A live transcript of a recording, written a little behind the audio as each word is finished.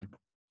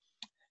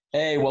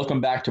Hey, welcome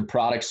back to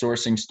Product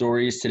Sourcing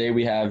Stories. Today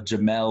we have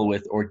Jamel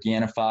with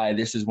Organifi.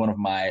 This is one of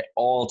my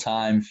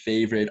all-time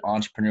favorite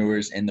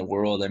entrepreneurs in the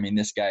world. I mean,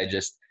 this guy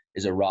just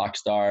is a rock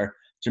star.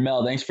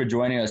 Jamel, thanks for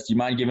joining us. Do you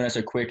mind giving us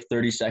a quick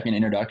 30-second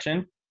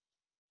introduction?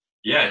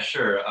 Yeah,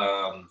 sure.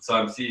 So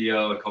I'm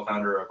CEO and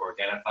co-founder of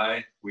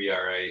Organifi. We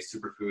are a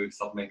superfood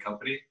supplement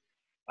company.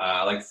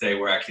 I like to say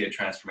we're actually a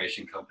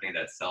transformation company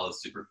that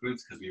sells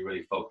superfoods because we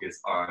really focus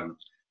on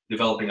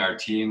developing our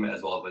team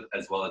as well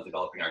as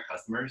developing our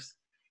customers.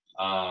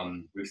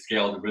 We've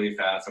scaled really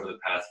fast over the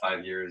past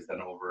 5 years,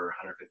 done over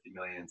 150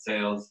 million in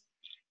sales,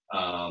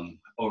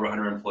 over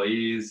 100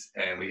 employees,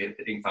 and we hit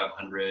the Inc.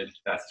 500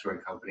 fastest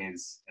growing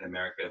companies in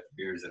America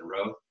 3 years in a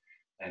row,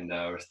 and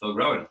we're still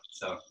growing.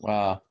 So.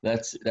 Wow,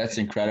 that's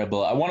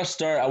incredible. I want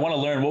to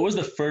learn, what was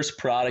the first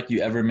product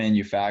you ever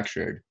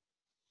manufactured?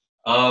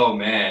 Oh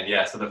man,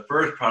 yeah. So the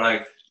first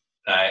product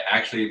that I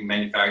actually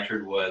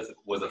manufactured was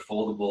a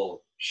foldable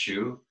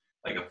shoe,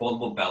 like a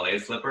foldable ballet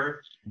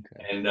slipper,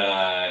 Okay. and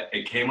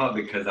it came up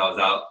because I was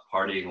out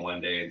partying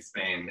one day in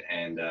Spain,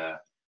 and one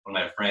of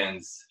my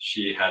friends,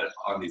 she had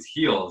on these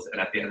heels,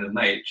 and at the end of the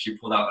night, she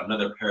pulled out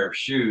another pair of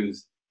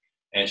shoes,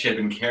 and she had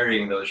been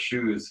carrying those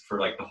shoes for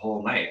like the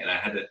whole night, and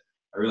I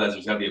realized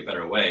there's got to be a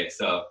better way,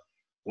 so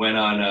went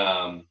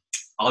on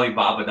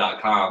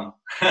Alibaba.com.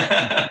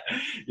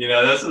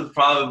 This was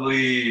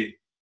probably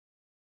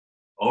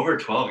over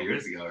 12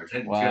 years ago, or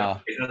 10,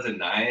 Wow.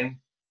 2009.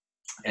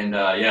 And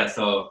yeah,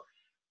 so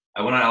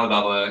I went on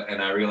Alibaba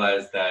and I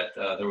realized that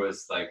there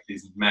was like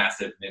these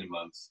massive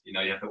minimums. You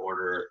have to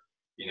order,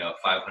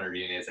 500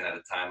 units. And at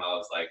the time I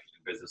was like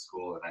in business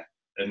school and I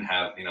didn't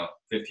have,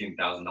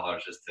 $15,000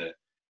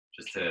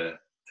 just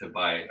to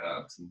buy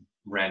some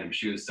random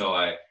shoes. So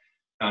I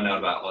found out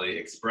about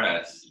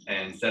AliExpress,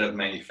 and instead of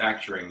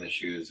manufacturing the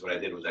shoes, what I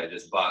did was I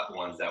just bought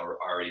ones that were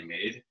already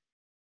made,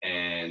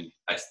 and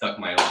I stuck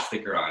my own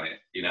sticker on it.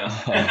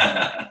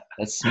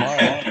 That's smart.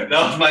 That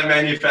was my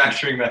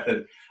manufacturing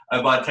method.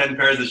 I bought 10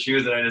 pairs of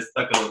shoes and I just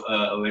stuck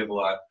a label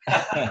on.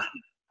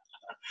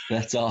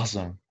 That's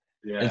awesome.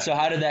 And Yeah. so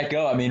how did that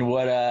go? I mean,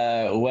 what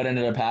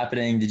ended up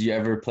happening? Did you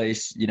ever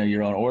place,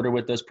 your own order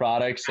with those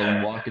products? And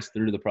then walk us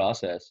through the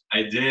process.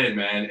 I did,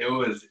 man. It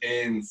was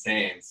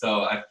insane.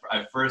 So I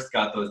first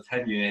got those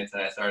 10 units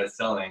and I started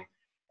selling.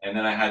 And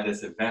then I had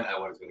this event I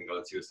was going to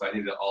go to. So I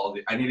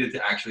needed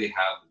to actually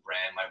have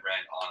my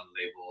brand on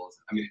labels.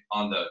 I mean,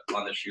 on the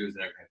shoes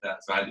and everything like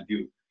that. So I had to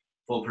do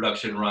full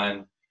production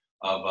run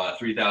of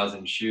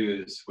 3,000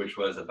 shoes, which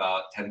was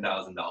about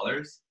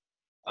 $10,000.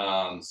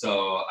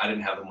 So I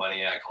didn't have the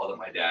money. I called up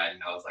my dad,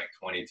 and I was like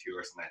 22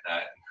 or something like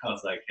that. And I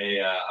was like,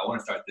 hey, I want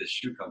to start this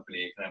shoe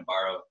company. Can I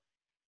borrow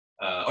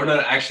or no,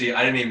 actually,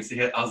 I didn't even see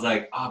it. I was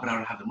like, oh, but I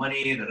don't have the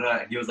money. Da, da, da.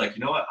 And he was like,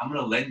 you know what? I'm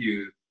gonna lend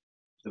you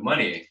the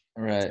money.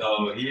 All right.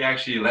 So he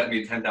actually lent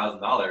me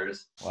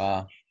 $10,000.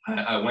 Wow.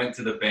 I went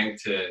to the bank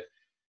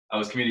I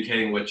was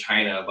communicating with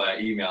China by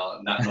email,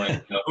 not knowing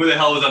who the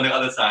hell was on the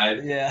other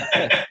side. Yeah.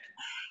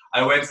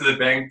 I went to the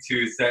bank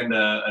to send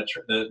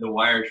the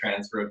wire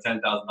transfer of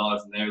 $10,000,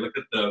 and they looked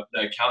at the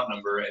account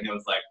number, and it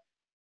was like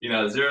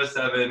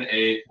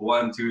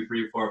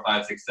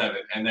 078123456 7,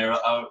 and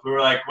we were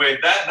like, wait,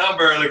 that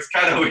number looks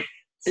kind of weird.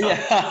 So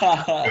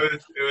Yeah.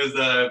 it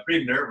was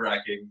pretty nerve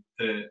wracking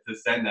to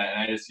send that,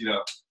 and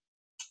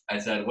I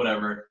said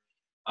whatever,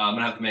 I'm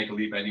gonna have to make a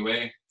leap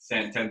anyway.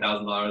 Sent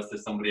 $10,000 to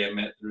somebody I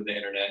met through the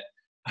internet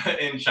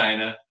in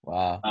China,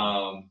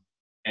 Wow.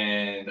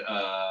 and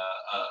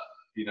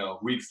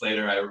weeks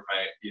later,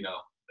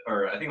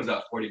 or I think it was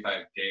about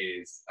 45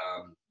 days,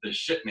 the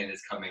shipment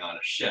is coming on a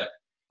ship.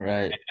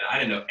 Right. And I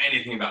didn't know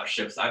anything about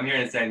ships. I'm here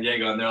in San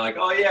Diego, and they're like,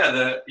 "Oh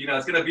yeah,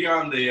 it's gonna be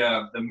on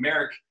the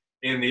Merrick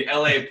in the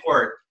LA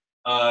port.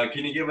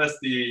 Can you give us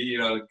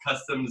the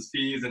customs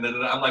fees?" And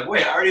I'm like,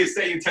 "Wait, I already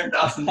sent you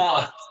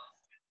 $10,000."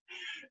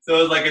 So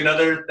it was like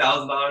another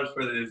 $1,000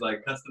 for these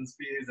like customs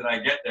fees, and I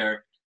get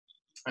there,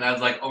 and I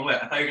was like, "Oh wait,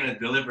 I thought you were gonna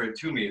deliver it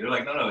to me." They're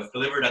like, "No, it's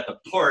delivered at the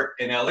port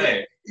in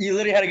LA." You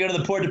literally had to go to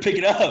the port to pick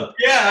it up.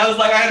 Yeah, I was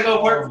like, I had to go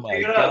to port Oh to my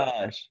pick it up.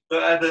 gosh. So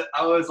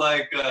I was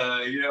like,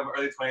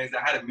 early 20s.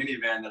 I had a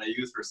minivan that I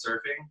used for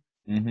surfing.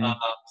 Uh, Mm-hmm.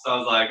 so I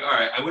was like, all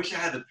right, I wish I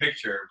had the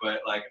picture,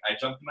 but like I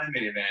jumped in my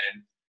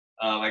minivan.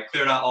 I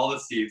cleared out all the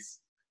seats.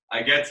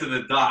 I get to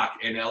the dock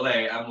in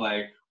LA. I'm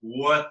like,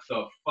 what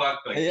the fuck?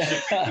 Like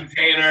shipping Yeah.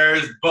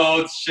 containers,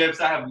 boats, ships.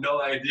 I have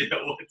no idea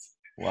what's.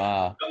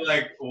 Wow. I'm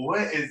like,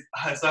 what is?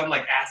 So I'm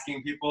like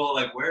asking people,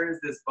 like, where is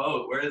this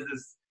boat? Where is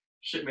this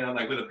shipment? I'm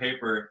like with a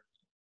paper.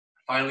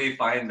 Finally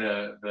find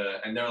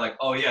and they're like,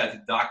 oh yeah, it's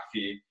a dock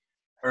fee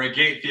or a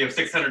gate fee of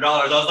 $600.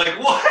 I was like,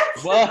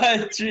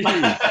 What? Jeez.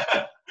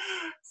 what?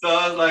 So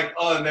I was like,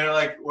 oh, and they're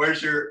like,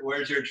 where's your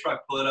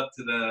truck? Pull it up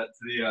to the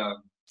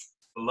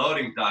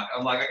loading dock.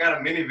 I'm like, I got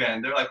a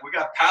minivan. They're like, we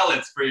got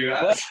pallets for you.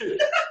 What?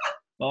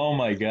 Oh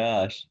my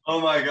gosh. Oh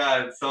my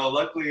god. So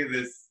luckily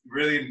this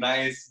really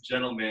nice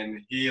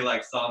gentleman, he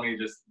like saw me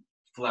just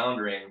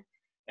floundering,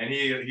 and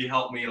he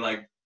helped me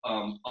like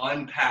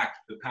unpack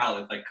the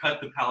pallets, like cut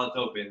the pallets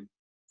open,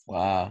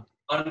 Wow.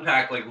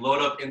 unpack, like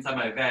load up inside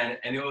my van,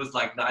 and it was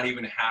like not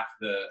even half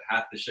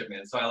the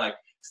shipment. So I like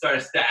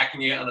started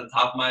stacking it on the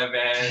top of my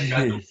van,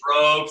 got some Jeez.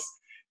 ropes.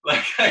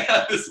 Like I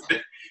got this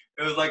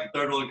it was like a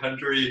third world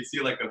country. You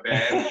see like a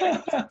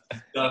van,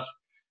 like stuff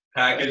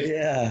packaged.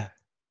 Yeah.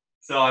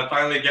 So I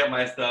finally get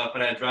my stuff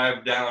and I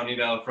drive down,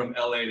 from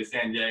LA to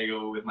San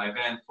Diego with my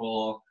van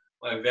full,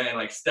 my van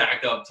like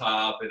stacked up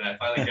top, and I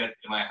finally get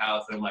to my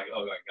house and I'm like,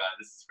 oh my God,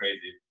 this is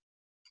crazy.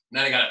 And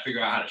then I got to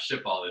figure out how to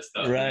ship all this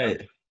stuff. Right.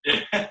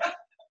 Yeah.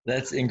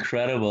 That's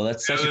incredible.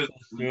 That's such a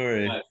cool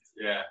story. Nuts.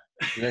 Yeah.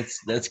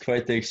 That's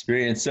quite the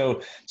experience.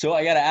 So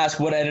I got to ask,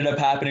 what ended up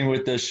happening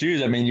with those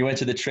shoes? I mean, you went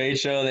to the trade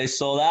show, they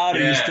sold out, or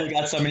you Yeah. still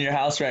got some in your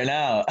house right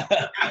now?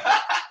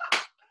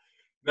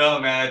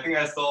 No, man, I think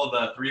I sold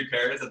 3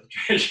 pairs at the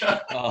trade show.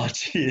 Oh,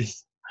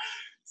 jeez.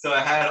 So I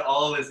had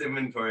all this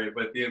inventory,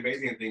 but the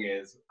amazing thing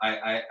is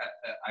I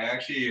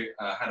actually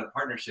had a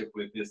partnership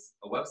with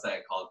a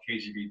website called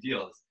KGB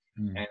Deals,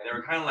 and they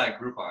were kind of like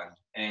Groupon,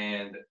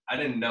 and I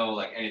didn't know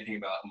like anything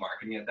about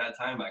marketing at that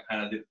time. I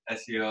kind of did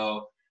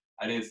SEO,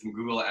 I did some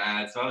Google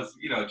ads, so I was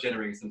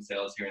generating some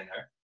sales here and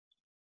there.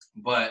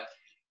 But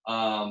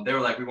they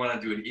were like, we want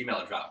to do an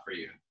email drop for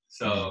you,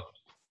 so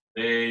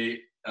they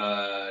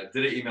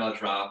did an email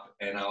drop,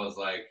 and I was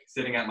like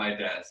sitting at my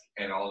desk,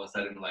 and all of a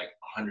sudden like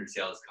 100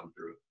 sales come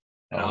through,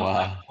 and I was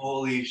like,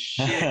 holy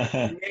shit,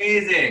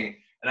 amazing.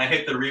 And I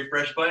hit the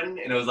refresh button,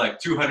 and it was like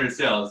 200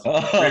 sales,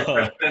 refresh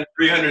button,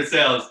 300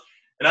 sales,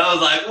 and I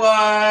was like,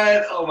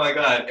 what? Oh my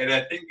God. And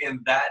I think in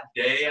that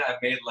day I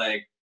made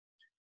like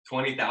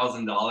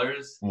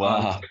 $20,000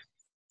 Wow.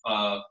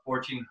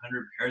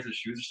 1,400 pairs of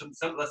shoes or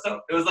something.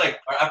 It was like,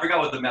 I forgot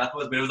what the math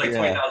was, but it was like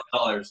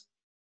 $20,000.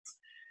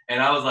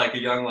 And I was like a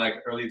young, like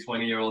early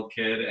 20-year-old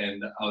kid,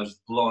 and I was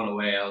just blown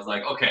away. I was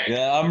like, okay.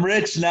 Yeah, I'm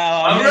rich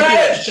now. I'm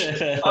rich.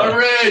 I'm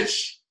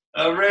rich.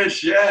 I'm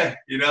rich. Yeah,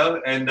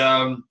 And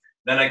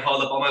then I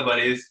called up all my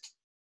buddies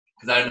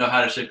because I didn't know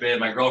how to ship it.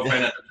 My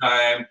girlfriend at the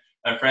time,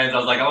 my friends. I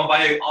was like, I'm gonna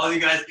buy all you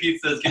guys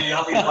pizzas. Can you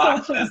help me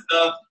box this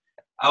stuff?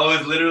 I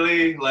was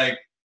literally like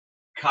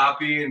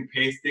copy and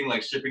pasting,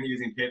 like shipping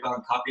using PayPal,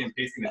 and copy and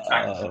pasting the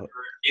track number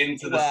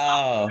into the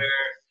software.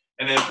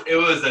 And it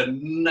was a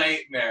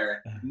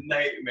nightmare.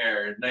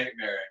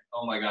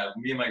 Oh my God.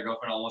 Me and my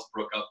girlfriend almost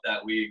broke up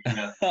that week.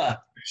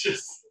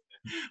 Just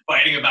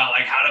fighting about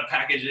like how to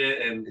package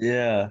it. And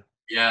yeah,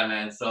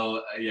 man.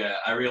 So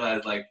I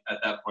realized like at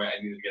that point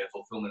I needed to get a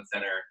fulfillment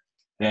center.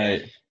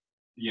 Right. And,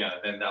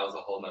 then that was a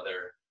whole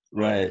nother.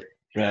 Right.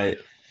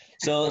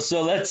 So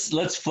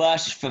let's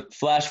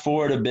flash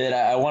forward a bit.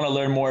 I want to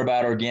learn more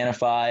about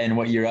Organifi and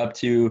what you're up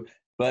to.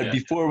 But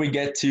before we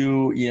get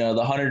to,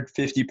 the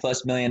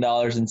 $150+ million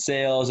in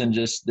sales and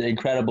just the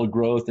incredible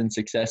growth and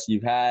success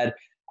you've had,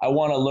 I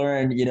want to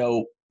learn,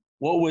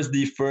 what was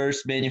the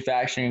first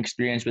manufacturing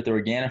experience with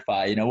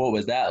Organifi? What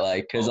was that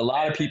like? Because a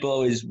lot of people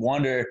always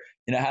wonder,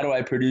 how do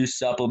I produce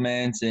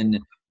supplements and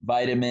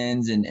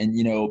vitamins and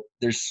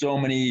there's so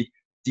many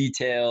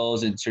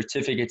details and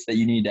certificates that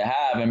you need to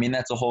have. I mean,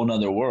 that's a whole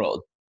nother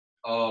world.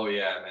 Oh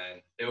yeah, man.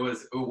 It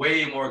was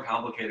way more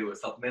complicated with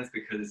supplements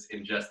because it's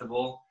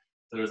ingestible.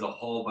 So there's a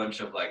whole bunch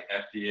of like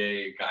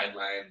FDA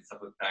guidelines,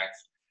 supplement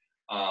facts,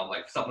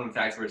 like supplement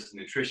facts versus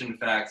nutrition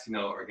facts,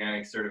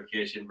 organic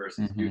certification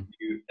versus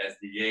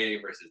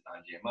SDA versus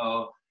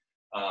non-GMO.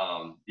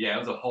 It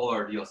was a whole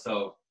ordeal.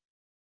 So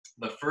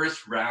the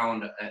first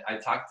round, I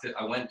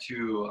went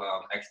to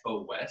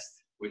Expo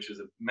West, which was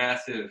a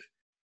massive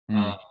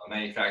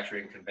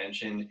manufacturing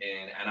convention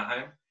in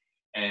Anaheim.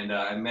 And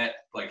I met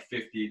like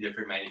 50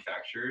 different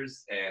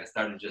manufacturers and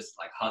started just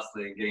like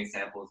hustling, getting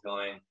samples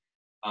going.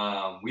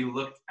 We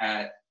looked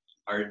at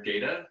our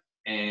data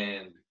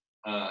and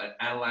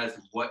analyzed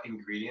what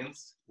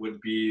ingredients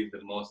would be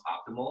the most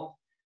optimal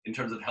in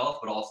terms of health,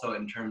 but also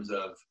in terms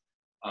of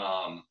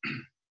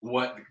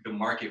what the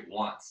market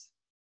wants.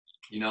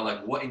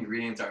 Like what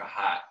ingredients are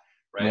hot,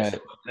 right? So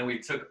then we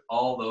took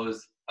all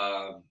those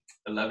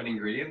 11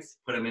 ingredients,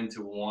 put them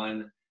into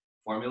one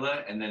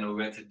formula, and then we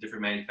went to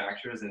different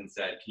manufacturers and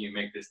said, can you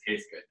make this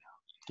taste good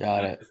now?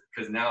 Got it.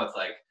 Because now it's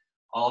like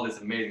all this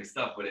amazing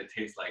stuff, but it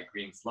tastes like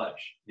green sludge.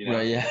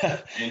 Right,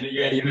 yeah. And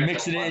you're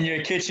mixing it in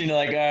your kitchen. You're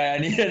like, all right, I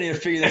need to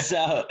figure this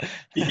out.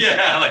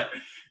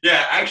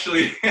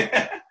 Actually,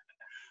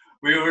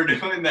 we were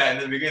doing that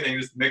in the beginning,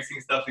 just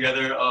mixing stuff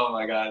together. Oh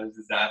my God, it's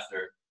a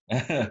disaster.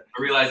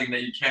 Realizing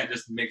that you can't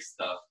just mix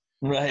stuff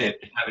and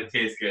have it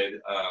taste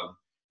good.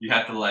 You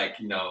have to like,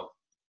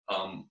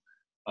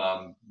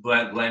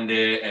 blend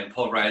it and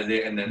pulverize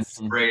it and then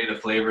spray the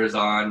flavors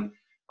on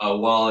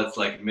while it's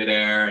like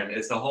midair, and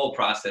it's a whole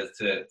process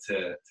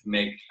to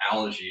make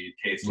algae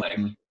taste like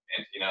mint,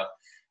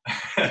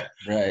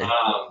 Right.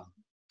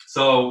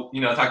 So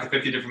talked to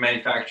 50 different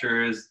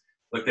manufacturers,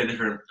 looked at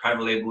different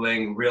private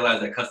labeling,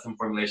 realized that custom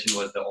formulation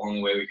was the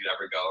only way we could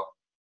ever go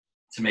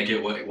to make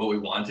it what we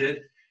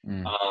wanted.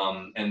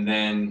 And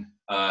then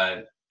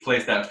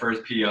placed that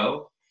first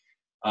PO.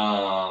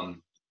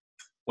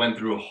 Went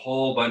through a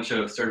whole bunch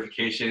of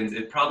certifications.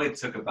 It probably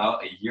took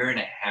about 1.5 years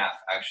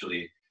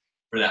actually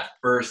for that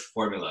first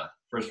formula.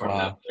 1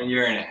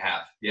 year and a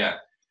half. Yeah.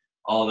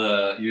 all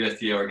the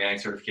USDA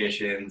organic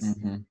certifications,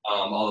 Mm-hmm.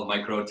 all the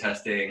micro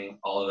testing,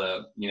 all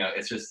the,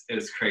 it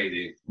was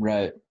crazy.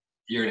 Right.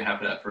 Year and a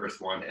half of that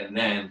first one. And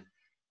then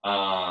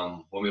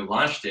when we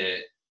launched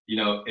it,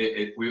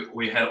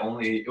 we had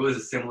only, it was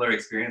a similar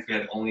experience. We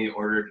had only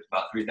ordered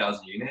about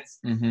 3,000 units,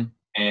 Mm-hmm.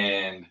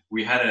 and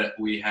we had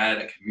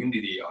a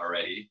community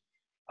already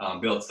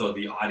built. So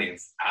the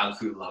audience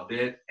absolutely loved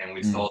it, and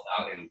we sold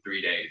out in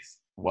 3 days.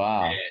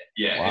 Wow. And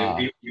yeah,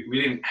 Wow.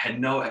 we had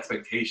no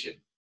expectation.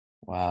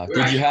 Wow. We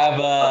were Did you actually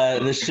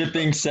have the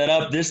shipping set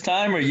up this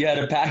time, or you had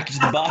to package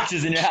the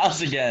boxes in your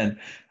house again?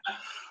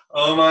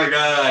 Oh my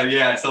God.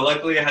 Yeah. So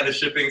luckily I had the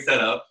shipping set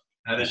up.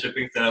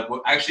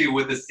 Actually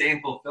with the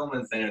same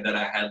fulfillment center that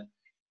I had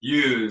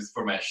used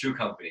for my shoe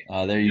company.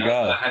 Oh, there you So I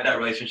go. had that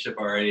relationship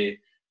already,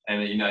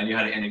 and I knew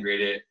how to integrate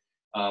it.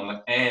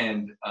 I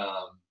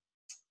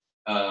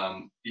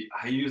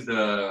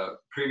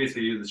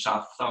previously used the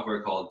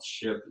software called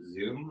Ship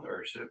Zoom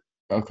or Ship.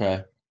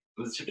 Okay.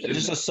 Was it Ship Yeah, Zoom?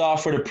 just a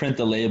software to print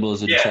the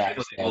labels and Yeah, track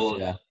stuff.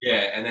 Yeah.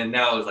 yeah. And then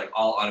now it's like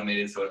all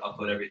automated, so it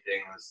upload everything.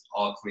 It was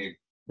all clean.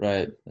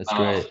 Right. That's Um,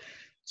 great.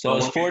 So but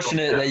it's when we sold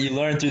fortunate that you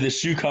learned through the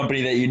shoe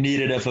company that you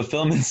needed a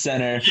fulfillment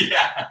center.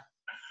 yeah.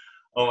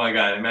 Oh my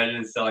God!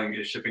 Imagine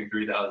shipping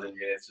 3,000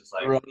 units, just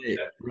like Right.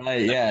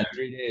 Right. Yeah.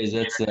 3 days.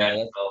 That's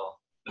international.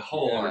 The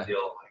whole yeah.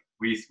 ordeal.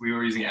 Like we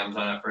were using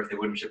Amazon at first; they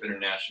wouldn't ship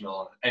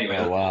international. Anyway,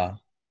 Oh, wow.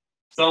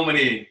 so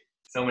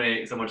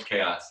much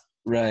chaos.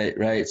 Right,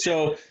 right.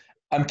 So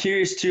I'm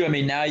curious too. I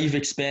mean, now you've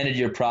expanded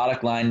your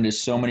product line into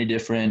so many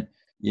different,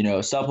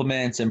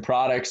 supplements and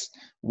products.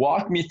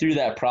 Walk me through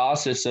that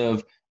process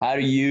of how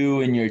do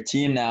you and your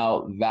team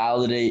now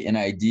validate an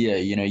idea?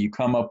 You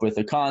come up with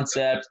a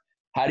concept.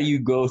 How do you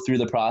go through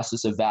the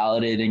process of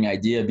validating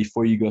idea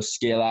before you go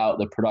scale out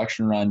the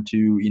production run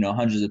to,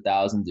 hundreds of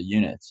thousands of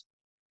units?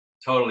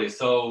 Totally.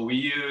 So we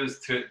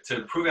use to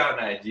prove out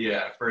an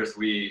idea. At first,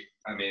 the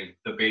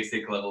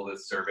basic level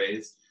is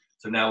surveys.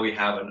 So now we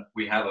have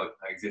a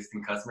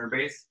existing customer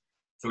base.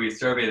 So we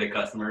survey the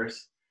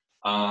customers.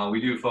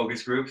 We do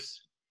focus groups,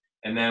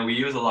 and then we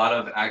use a lot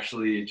of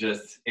actually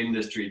just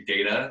industry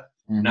data,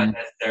 not Mm-hmm.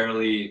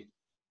 necessarily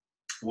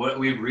what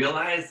we've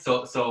realized.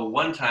 So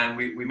one time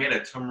we made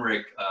a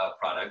turmeric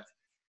product,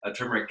 a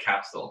turmeric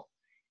capsule,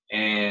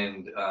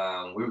 and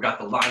we got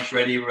the launch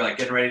ready. We were like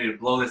getting ready to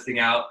blow this thing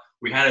out.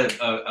 We had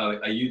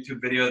a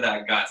YouTube video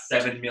that got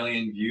 7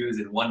 million views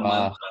in 1 month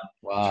Wow. on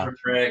Wow.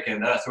 turmeric,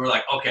 and so we're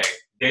like, okay,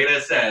 data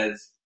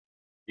says,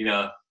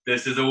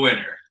 this is a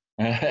winner.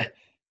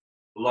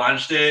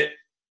 Launched it,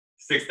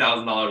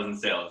 $6,000 in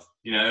sales.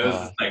 It was Oh,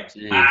 just like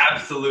geez.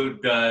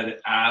 absolute dud.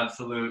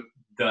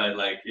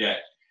 Like, yeah.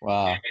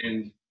 Wow.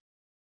 And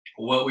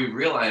what we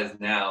realize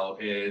now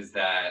is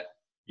that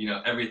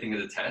everything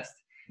is a test,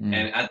 Mm.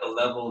 and at the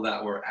level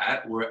that we're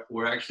at,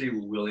 we're actually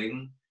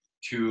willing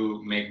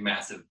to make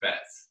massive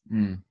bets.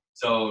 Mm.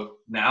 So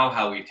now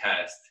how we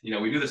test, we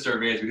do the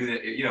surveys, we do the,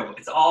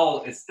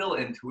 it's still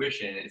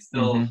intuition. Mm-hmm. It's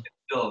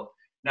still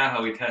now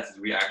how we test is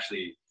we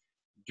actually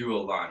do a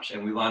launch,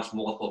 and we launch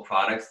multiple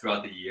products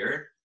throughout the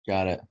year,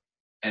 Got it.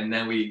 and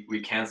then we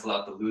cancel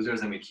out the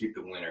losers and we keep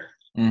the winner.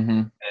 Mm-hmm.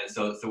 And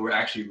so we're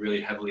actually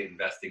really heavily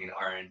investing in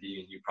R&D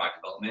and new product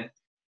development.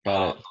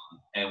 Got it.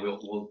 And we'll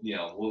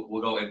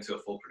go into a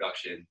full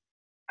production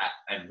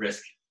and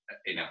risk,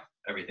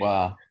 everything.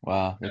 Wow.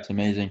 Wow. That's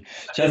amazing.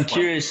 At So I'm this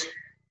point, curious.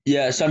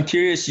 Yeah. So I'm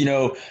curious,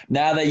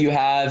 now that you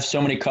have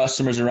so many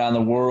customers around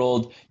the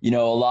world, a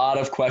lot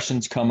of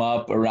questions come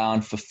up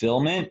around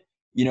fulfillment.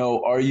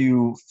 Are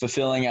you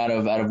fulfilling out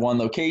of one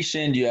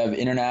location? Do you have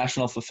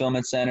international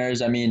fulfillment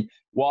centers? I mean,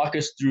 walk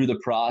us through the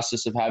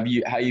process of how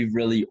you've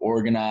really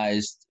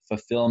organized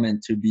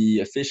fulfillment to be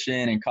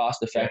efficient and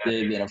cost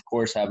effective, and of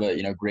course have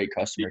a great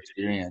customer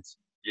experience.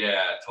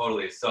 yeah,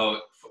 totally. So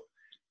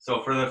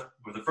for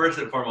the first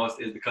and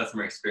foremost is the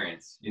customer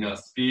experience.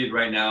 Speed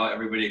right now,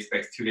 everybody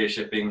expects 2-day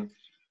shipping.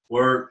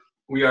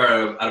 We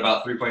are at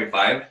about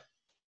 3.5,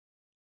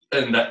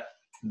 and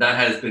that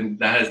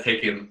has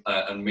taken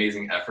an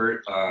amazing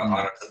effort on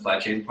our supply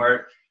chain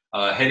part.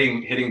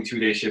 Hitting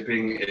 2-day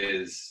shipping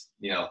is,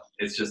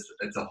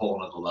 it's a whole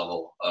nother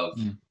level of,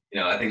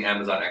 I think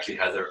Amazon actually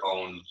has their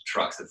own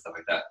trucks and stuff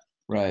like that.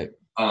 Right.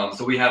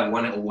 So we have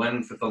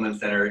one fulfillment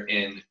center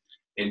in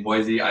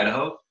Boise,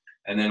 Idaho,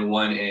 and then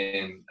one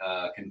in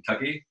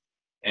Kentucky.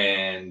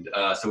 And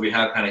so we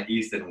have kind of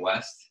east and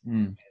west,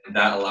 and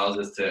that allows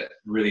us to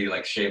really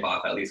like shave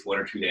off at least 1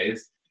 or 2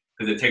 days,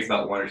 because it takes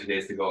about 1 or 2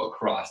 days to go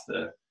across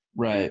the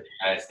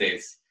United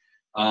States.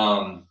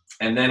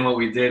 And then what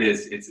we did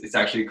is it's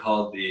actually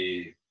called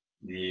the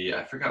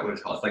I forgot what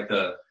it's called.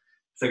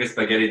 It's like a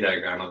spaghetti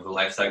diagram of the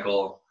life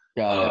cycle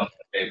of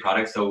a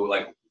product. So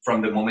like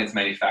from the moment it's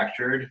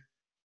manufactured,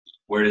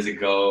 where does it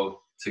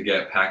go to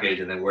get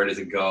packaged, and then where does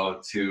it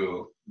go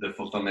to the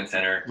fulfillment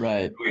center?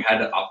 Right. We had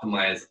to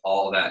optimize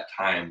all that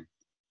time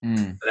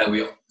so that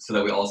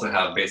we also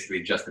have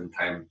basically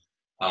just-in-time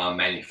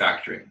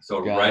manufacturing. So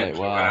when we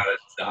run out of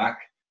stock,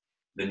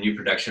 the new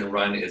production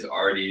run is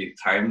already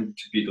timed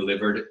to be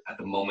delivered at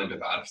the moment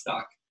of out of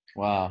stock.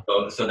 Wow.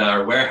 So that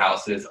our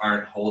warehouses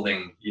aren't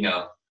holding,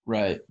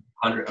 Right.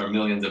 hundred or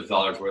millions of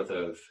dollars worth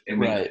of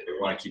inventory. Right. We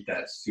want to keep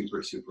that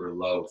super, super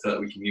low so that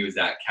we can use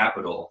that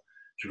capital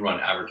to run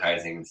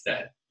advertising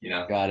instead, you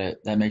know? Got it.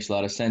 That makes a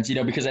lot of sense.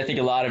 Because I think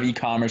a lot of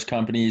e-commerce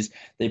companies,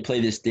 they play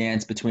this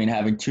dance between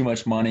having too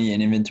much money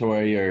in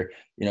inventory or,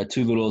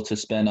 too little to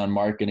spend on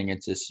marketing.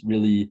 It's this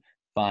really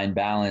fine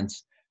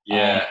balance. Um,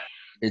 Yeah.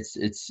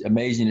 it's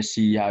amazing to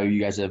see how you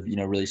guys have,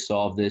 really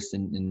solved this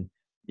and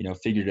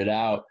figured it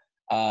out.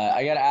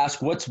 I got to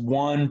ask, what's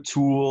one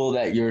tool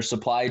that your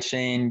supply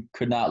chain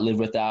could not live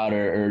without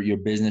or your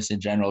business in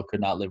general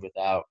could not live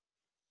without?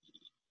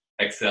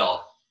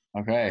 Excel.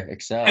 Okay,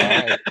 Excel. All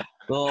right. A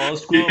little old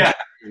school, Yeah.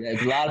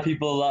 but a lot of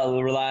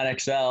people rely on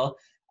Excel.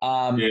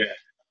 Um, Yeah.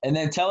 and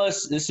then tell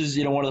us, this is,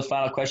 one of the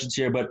final questions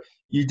here, but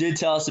you did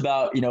tell us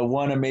about,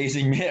 one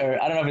amazing,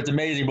 or I don't know if it's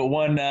amazing, but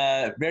one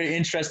very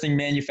interesting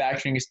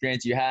manufacturing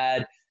experience you had.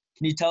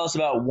 Can you tell us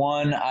about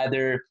one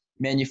either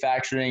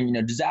manufacturing,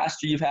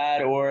 disaster you've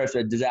had, or if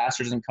a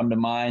disaster doesn't come to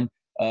mind,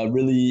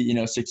 really,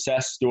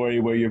 success story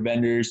where your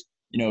vendors,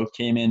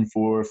 came in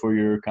for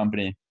your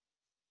company?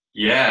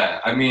 Yeah.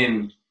 I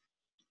mean,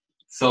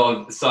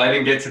 so I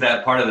didn't get to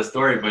that part of the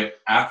story, but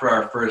after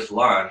our first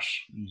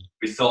launch, Mm.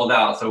 we sold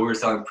out. So we were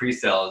selling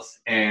pre-sales,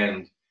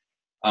 and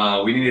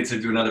we needed to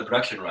do another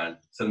production run.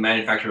 So the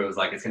manufacturer was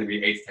like, "It's going to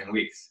be 8 to 10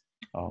 weeks,"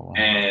 Oh, wow.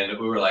 and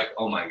we were like,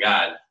 "Oh my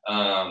god,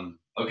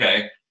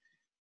 okay."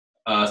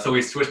 So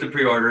we switched the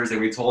pre-orders, and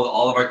we told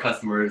all of our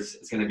customers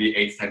it's going to be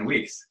 8 to 10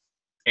 weeks.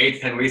 8 to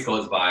 10 weeks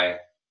goes by,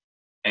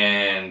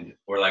 and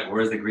we're like,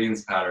 "Where's the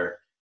greens powder?"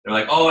 They're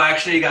like, "Oh,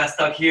 actually, it got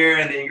stuck here,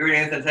 and the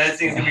ingredients and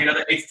testing is going to be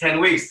another 8 to 10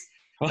 weeks."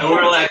 And we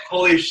were like,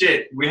 holy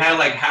shit, we had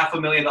like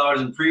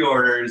 $500,000 in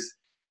pre-orders,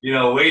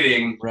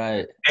 waiting.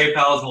 Right.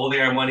 PayPal's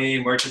holding our money,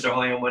 merchants are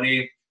holding our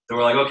money. So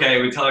we're like,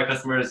 okay, we tell our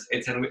customers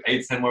 8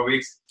 to 10 more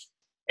weeks.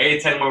 8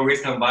 to 10 more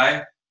weeks come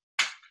by,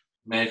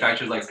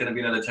 manufacturer's like, it's gonna be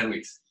another 10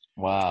 weeks.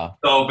 Wow.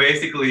 So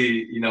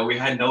basically, we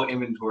had no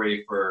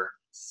inventory for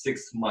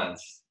 6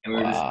 months, and we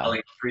were just Wow.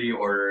 selling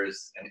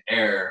pre-orders and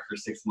air for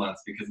 6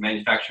 months because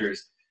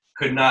manufacturers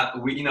could not.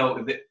 We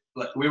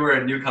were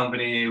a new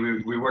company.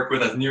 We worked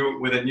with a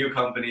new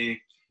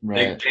company.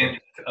 They Right. couldn't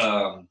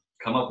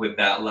come up with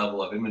that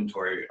level of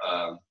inventory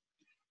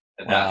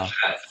at that Wow.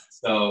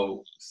 fast.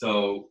 So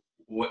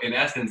in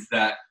essence,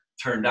 that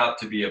turned out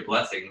to be a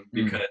blessing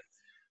because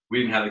we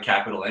didn't have the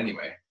capital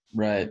anyway.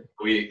 Right.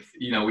 We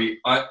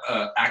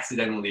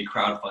accidentally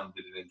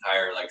crowdfunded an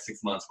entire like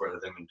 6 months worth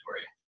of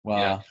inventory.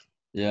 Wow.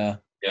 Yeah.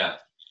 Yeah.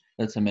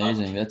 That's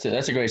amazing. That's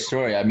a great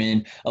story. I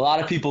mean, a lot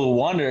of people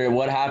wonder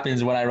what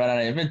happens when I run out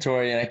of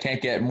inventory and I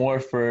can't get more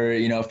for,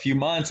 a few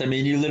months. I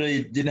mean, you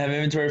literally didn't have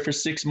inventory for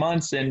 6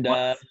 months and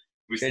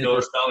We still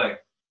were selling.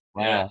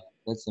 Yeah. wow,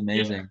 that's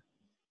amazing.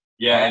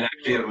 Yeah, All right. and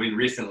actually,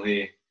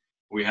 recently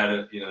we had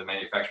the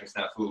manufacturing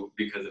snafu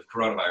because of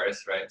coronavirus,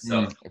 right?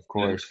 So, Of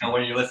course. and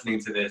when you're listening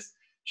to this,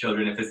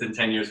 children, if it's in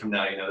 10 years from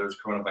now, there was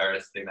a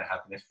coronavirus thing that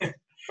happened.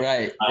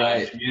 Right.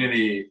 Right.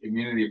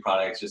 Immunity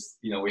products, just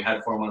we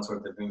had 4 months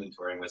worth of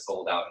inventory and was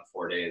sold out in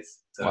 4 days.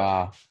 So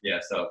Wow. yeah,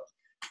 so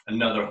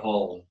another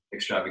whole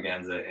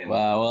extravaganza in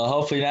Wow. Well,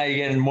 hopefully now you're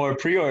getting more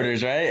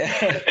pre-orders, right?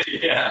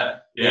 yeah.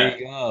 There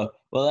you go.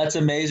 Well, that's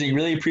amazing.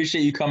 Really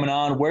appreciate you coming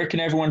on. Where can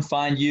everyone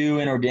find you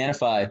and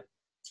Organifi?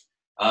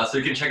 So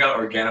you can check out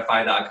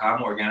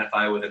Organifi.com,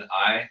 Organifi with an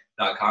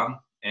I.com,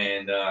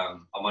 and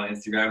I'm on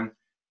Instagram,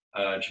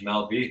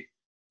 Jamel B.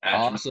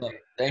 Awesome.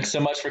 Thanks so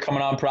much for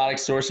coming on Product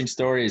Sourcing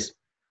Stories.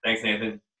 Thanks, Nathan.